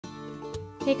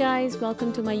Hey guys,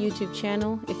 welcome to my YouTube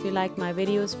channel. If you like my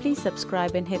videos, please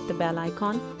subscribe and hit the bell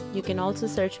icon. You can also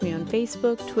search me on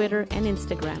Facebook, Twitter and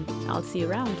Instagram. I'll see you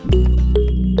around.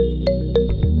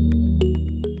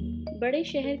 बड़े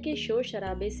शहर के शोर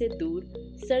शराबे से दूर,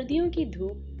 सर्दियों की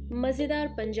धूप, मज़ेदार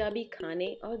पंजाबी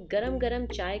खाने और गरम गरम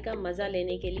चाय का मज़ा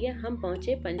लेने के लिए हम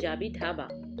पहुंचे पंजाबी ढाबा।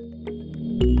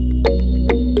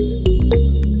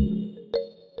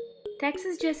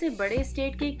 टेक्सास जैसे बड़े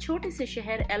स्टेट के एक छोटे से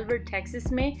शहर एल्बर्ट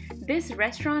टेक्सास में this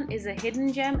restaurant is a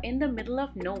hidden GeM in the middle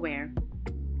of nowhere.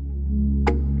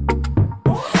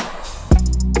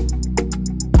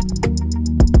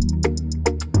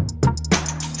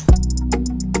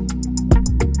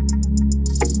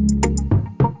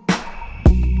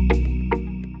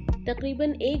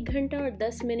 तकरीबन 1 घंटा और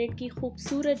 10 मिनट की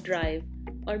खूबसूरत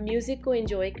ड्राइव और म्यूजिक को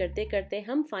एंजॉय करते करते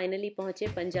हम फाइनली पहुंचे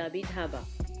पंजाबी ढाबा।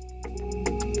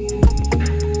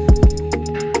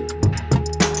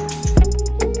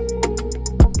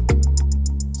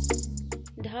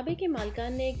 ढाबे के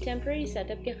मालिकान ने एक टेम्पररी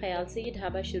सेटअप के ख्याल से ये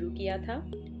ढाबा शुरू किया था।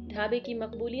 ढाबे की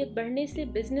मकबूलियत बढ़ने से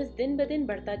बिजनेस दिन ब दिन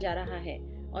बढ़ता जा रहा है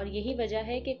और यही वजह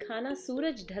है कि खाना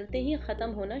सूरज ढलते ही ख़त्म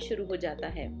होना शुरू हो जाता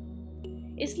है।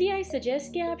 इसलिए आई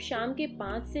सजेस्ट कि आप शाम के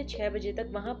 5 से 6 बजे तक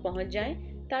वहाँ पहुँच जाएं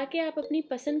ताकि आप अपनी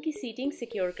पसंद की सीटिंग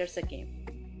सिक्योर कर सकें।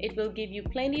 It will give you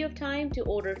plenty of time to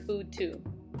order food to.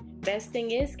 Best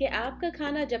thing is कि आपका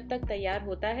खाना जब तक तैयार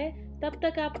होता है तब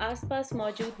तक आप आसपास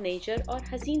मौजूद नेचर और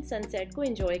हसीन सनसेट को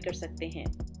एंजॉय कर सकते हैं।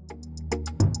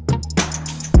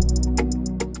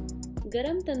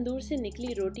 गरम तंदूर से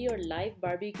निकली रोटी और लाइव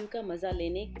बारबेक्यू का मज़ा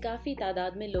लेने काफ़ी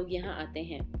तादाद में लोग यहाँ आते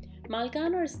हैं।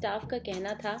 मालिकान और स्टाफ का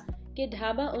कहना था कि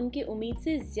ढाबा उनकी उम्मीद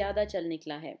से ज़्यादा चल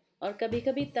निकला है और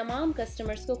कभी-कभी तमाम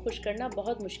कस्टमर्स को खुश करना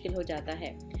बहुत मुश्किल हो जाता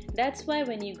है। That's why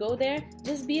when you go there,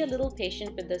 just be a little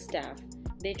patient with the staff.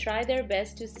 They try their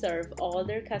best to serve all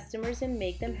their customers and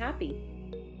make them happy.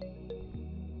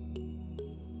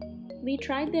 We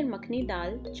tried their makhni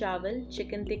dal, chawal,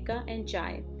 chicken tikka and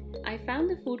chai. I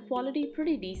found the food quality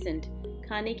pretty decent.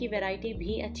 खाने की variety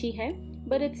भी अच्छी है,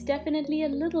 but it's definitely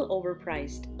a little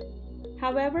overpriced.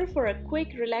 However, for a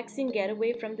quick, relaxing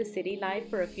getaway from the city life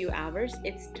for a few hours,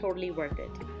 it's totally worth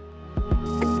it.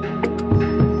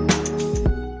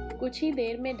 कुछ ही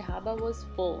देर में dhaba was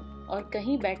full और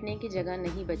कहीं बैठने की जगह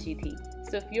नहीं बची थी.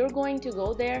 So if you're going to go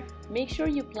there, make sure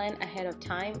you plan ahead of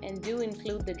time and do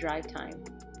include the drive time.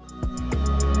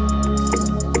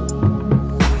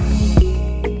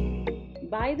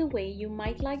 By the way, you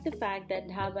might like the fact that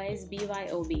Dhaba is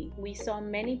BYOB. We saw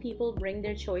many people bring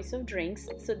their choice of drinks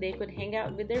so they could hang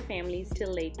out with their families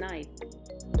till late night.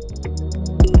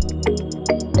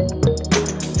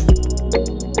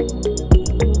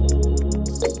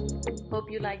 Hope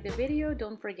you liked the video.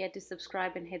 Don't forget to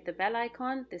subscribe and hit the bell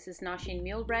icon. This is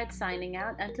Nausheen signing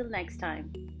out. Until next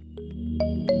time.